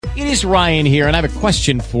It is Ryan here, and I have a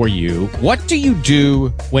question for you. What do you do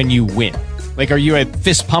when you win? Like, are you a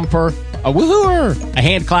fist pumper, a woohooer, a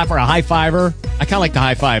hand clapper, a high fiver? I kind of like the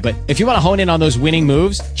high five, but if you want to hone in on those winning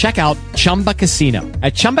moves, check out Chumba Casino.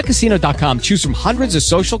 At ChumbaCasino.com, choose from hundreds of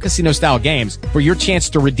social casino-style games for your chance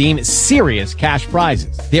to redeem serious cash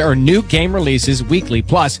prizes. There are new game releases weekly,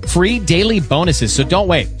 plus free daily bonuses. So don't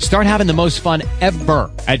wait. Start having the most fun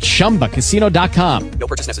ever at ChumbaCasino.com. No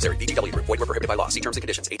purchase necessary. VGW. Void where prohibited by law. See terms and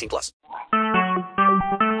conditions. 18+.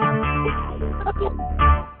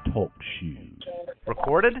 Talk shoes.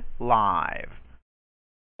 Recorded live.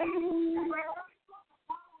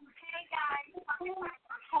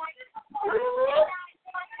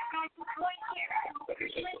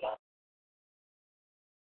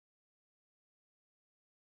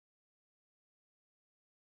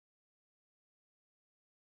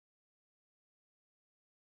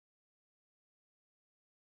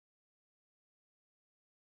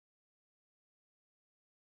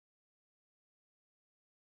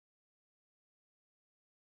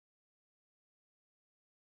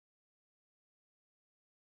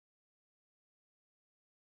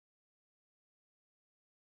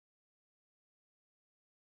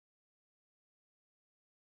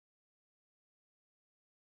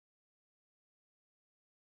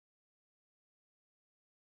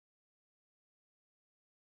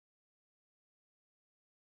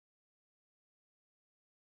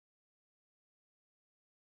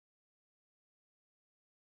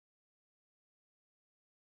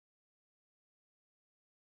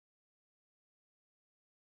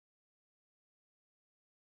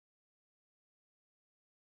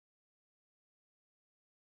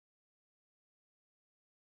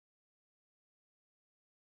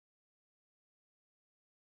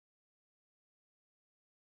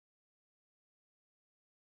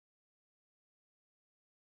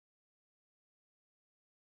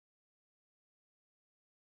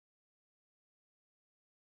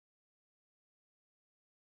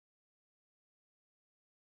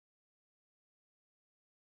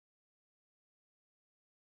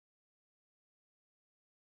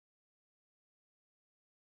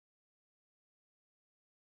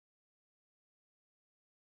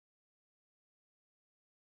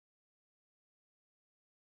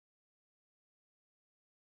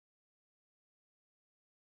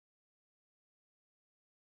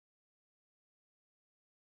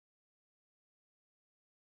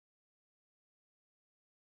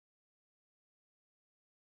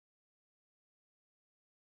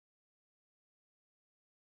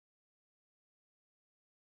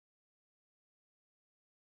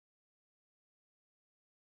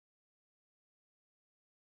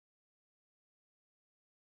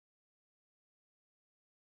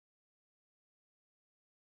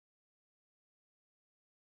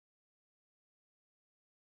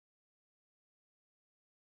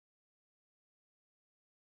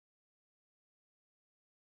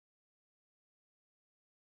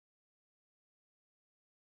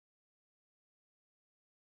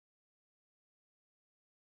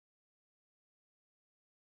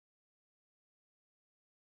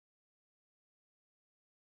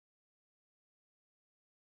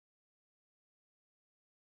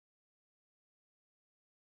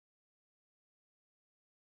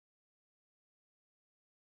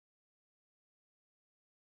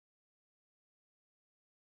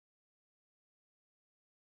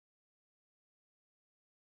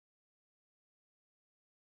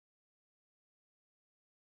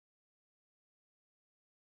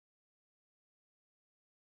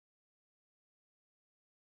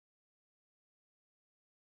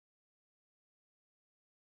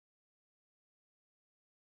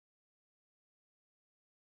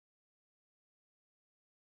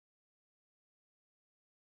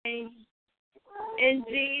 In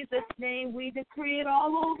Jesus' name, we decree it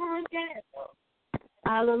all over again.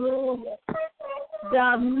 Hallelujah.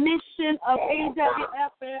 The mission of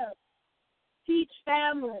AWFM, teach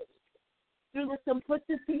families through the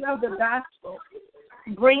simplicity of the gospel,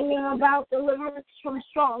 bringing about deliverance from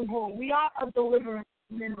stronghold. We are a deliverance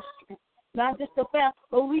ministry, not just a family,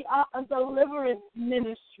 but we are a deliverance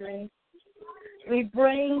ministry. We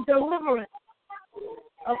bring deliverance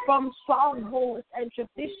from strongholds and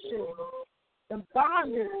traditions, the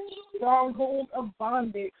bondage, stronghold of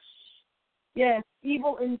bondage. Yes,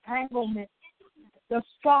 evil entanglement, the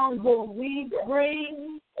stronghold. We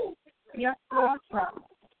bring, yes, Lord,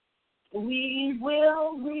 we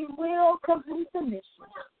will complete the mission.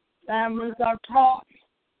 Families are taught,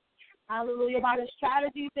 hallelujah, by the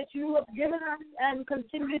strategies that you have given us and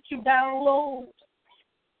continue to download.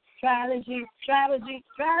 Strategy.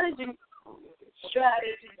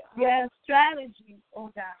 Strategy. Yes, strategy, oh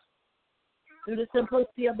God. Through the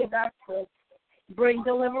simplicity of the gospel, bring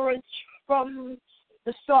deliverance from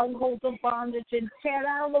the strongholds of bondage and tear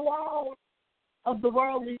down the walls of the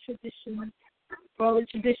worldly traditions. Worldly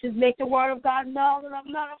traditions make the word of God known and of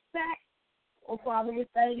none effect. Oh, Father, we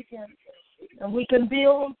thank you. And we can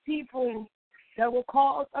build people that will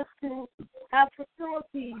cause us to have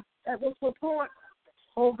facilities that will support,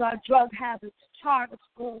 oh God, drug habits, charter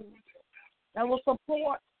schools, that will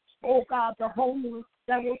support, oh God, the homeless,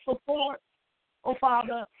 that will support, oh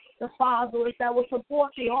Father, the fatherless, that will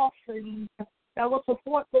support the orphans, that will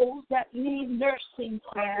support those that need nursing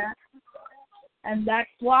care. And that's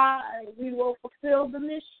why we will fulfill the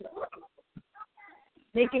mission,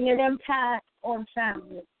 making an impact on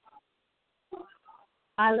families.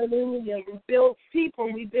 Hallelujah. We build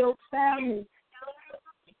people, we build families,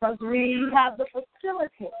 because we have the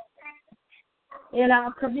facility in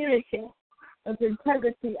our community of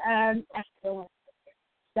integrity and excellence.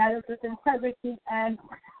 That is with integrity and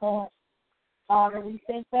excellence. Father, we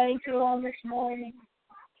say thank you on this morning,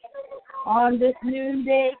 on this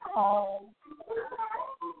noonday call.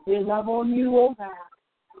 We love on you, oh God.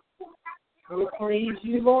 We praise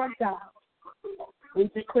you, Lord God. We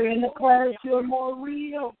declare and declare that you are more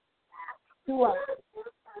real to us.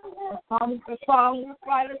 The song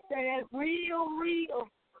writer said, real, real.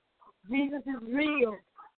 Jesus is real.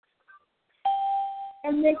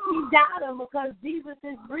 And they keep doubting because Jesus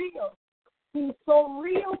is real. He's so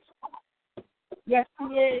real. Yes,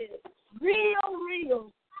 he is. Real,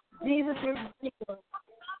 real. Jesus is real.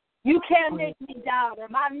 You can't make me doubt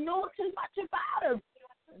him. I know too much about him.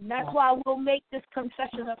 And that's why we'll make this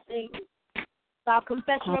confession of faith. Our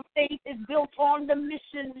confession of faith is built on the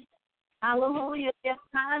mission. Hallelujah. The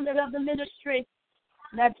assignment of the ministry.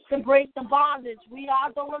 That's to break the bondage. We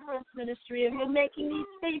are deliverance ministry, and we're making these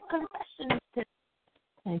faith confessions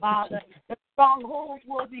today. Father, the strongholds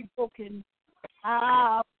will be broken.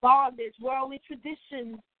 Bondage, worldly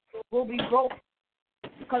traditions will be broken.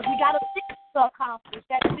 Because we got a thing to accomplish.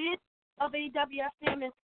 That vision of AWFM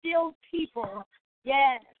is still people.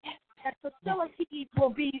 Yes. That facilities will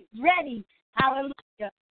be ready.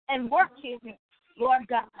 Hallelujah. And working, Lord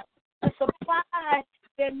God, to supply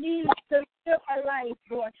their needs to live a life,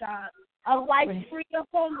 Lord God. A life free of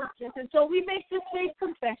homelessness. And so we make this faith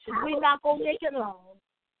confession. We're not going to make it long.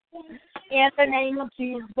 In the name of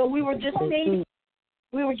Jesus. But we were just stating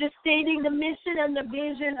the mission and the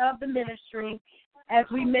vision of the ministry as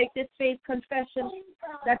we make this faith confession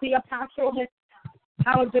that the apostle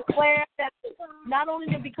has declared, that not only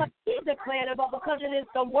because he declared it, but because it is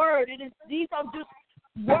the word. These are just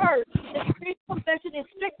words. The faith confession is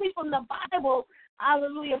strictly from the Bible,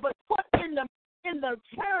 hallelujah, but put in the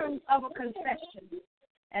terms of a confession.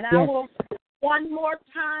 And I will one more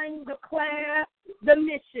time declare the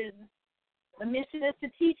mission. The mission is to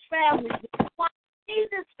teach families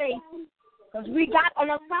Jesus' faith, because we got an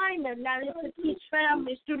assignment that is to teach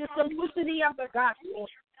families through the simplicity of the gospel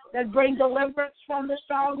that bring deliverance from the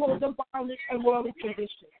strongholds of bondage and worldly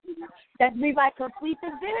tradition. That we might complete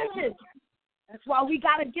the vision. That's why we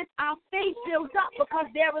got to get our faith built up, because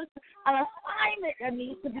there is an assignment that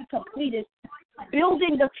needs to be completed.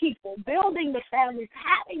 Building the people, building the families,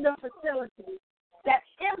 having the facilities that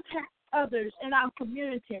impact others in our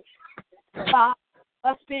community.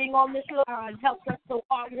 Us being on this line helps us to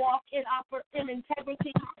walk in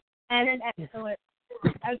integrity and in excellence.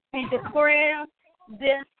 As we declare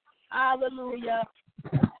this, hallelujah,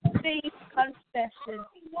 faith confession.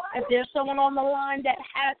 If there's someone on the line that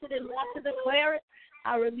has it and wants to declare it,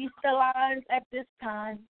 I release the lines at this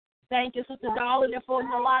time. Thank you, Sister Darling. If on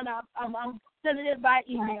the line, I'm sending it by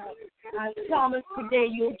email. I promise today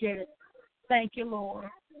you'll get it. Thank you, Lord.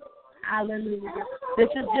 Hallelujah. This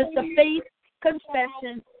is just a faith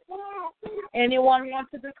confession. Anyone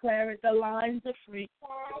wants to declare it, the lines are free.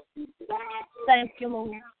 Thank you,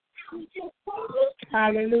 Lord.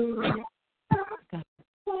 Hallelujah.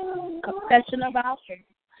 Confession of our faith.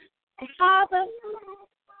 Father,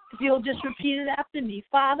 if you'll just repeat it after me.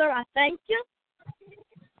 Father, I thank you.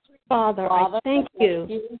 Father, I thank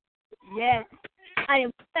you. Yes. I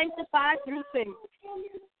am sanctified through faith.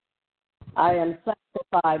 I am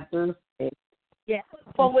sanctified through faith. Yes.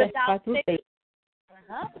 For without faith.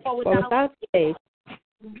 For without faith.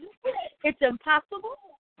 It's impossible.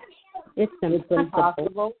 It's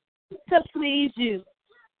impossible to please you.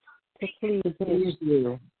 To please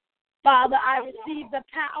you. Father, I receive the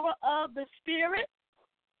power of the Spirit.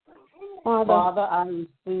 Father, I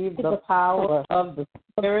receive the power of the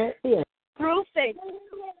Spirit through faith.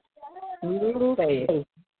 Through faith.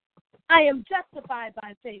 I am justified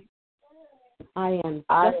by faith. I am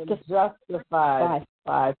justified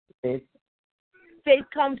by faith. Faith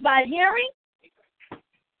comes by hearing.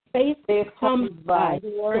 Faith comes by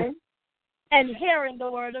hearing. And hearing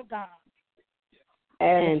the word of God.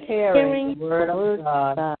 And hearing the word of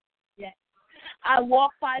God. Yes. I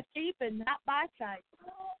walk by faith and not by sight.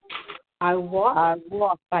 I walk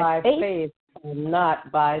by faith and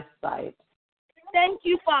not by sight. Thank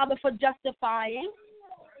you, Father, for justifying.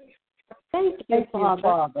 Thank you,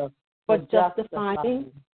 Father, for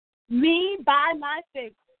justifying me by my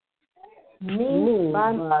faith. Me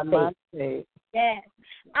by my faith. Yes.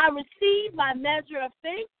 I receive my measure of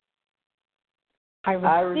faith. I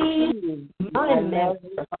receive my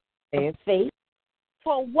measure of faith.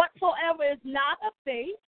 For whatsoever is not of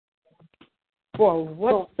faith. For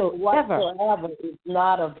whatsoever is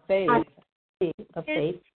not of faith. Is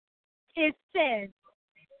sin.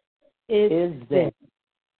 Is sin.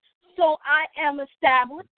 So I am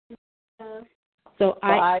established. So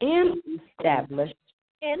I am established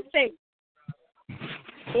in faith.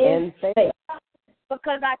 In faith.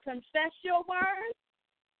 Because I confess your word.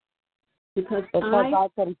 Because I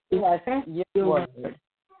confess your word.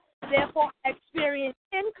 Therefore, I experience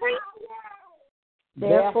increase.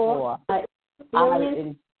 Therefore, I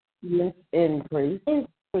experience increase.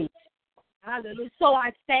 Hallelujah. So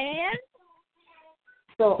I stand.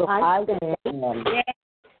 So I stand. Yes.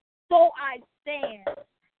 So I stand.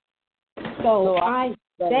 So I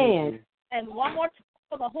stand. And one more time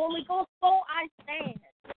for the Holy Ghost. So I stand.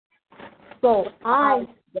 So I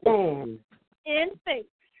stand. In faith.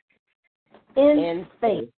 In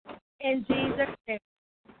faith. In Jesus' name.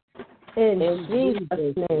 In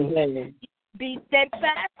Jesus' name. Be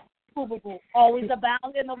steadfast, immovable, always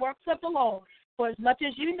abound in the works of the Lord. For as much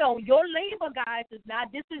as you know, your labor, guys, is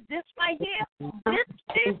not, this right here. This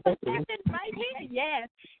position right here, yes,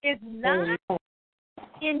 is not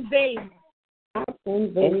in vain.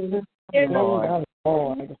 In vain.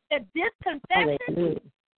 This confession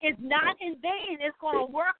is not in vain. It's going to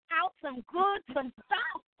work out some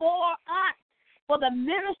stuff for us. For the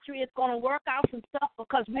ministry, it's going to work out some stuff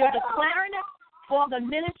because we are declaring it for the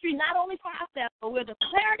ministry, not only for ourselves, but we're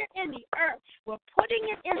declaring it in the earth. We're putting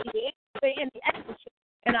it in the atmosphere.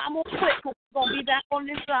 And I'm going to quit because we're going to be back on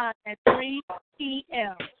this line at 3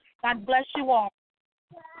 p.m. God bless you all.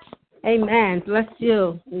 Amen. Bless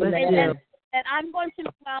you. Bless you. And I'm going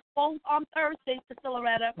to phone on Thursday, Sister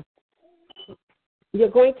Loretta. You're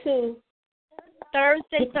going to?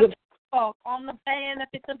 Thursday, to talk on the band if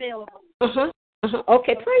it's available.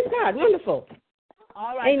 Okay, praise God. Wonderful.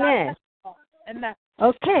 All right. Amen. Amen.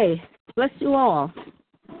 Okay. Bless you all.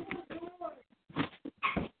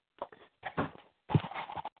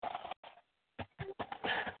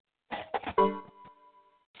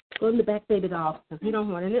 Go in the back, baby doll. We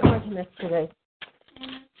don't want any arguments today.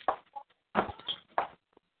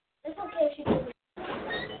 It's okay. She can.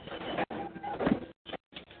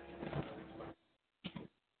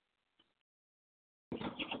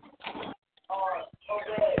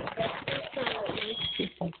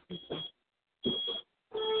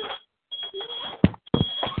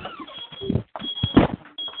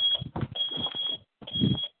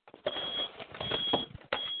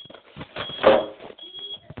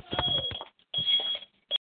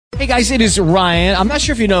 Hey guys, it is Ryan. I'm not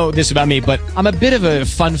sure if you know this about me, but I'm a bit of a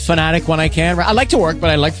fun fanatic when I can. I like to work,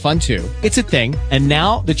 but I like fun too. It's a thing. And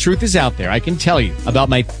now the truth is out there. I can tell you about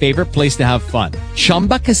my favorite place to have fun.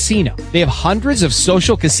 Chumba Casino. They have hundreds of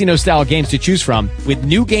social casino style games to choose from with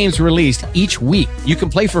new games released each week. You can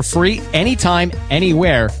play for free anytime,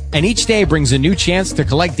 anywhere. And each day brings a new chance to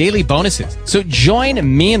collect daily bonuses. So join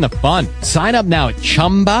me in the fun. Sign up now at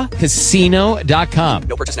ChumbaCasino.com.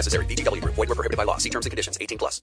 No purchase necessary. VGW Group. Void where prohibited by law. See terms and conditions. 18+.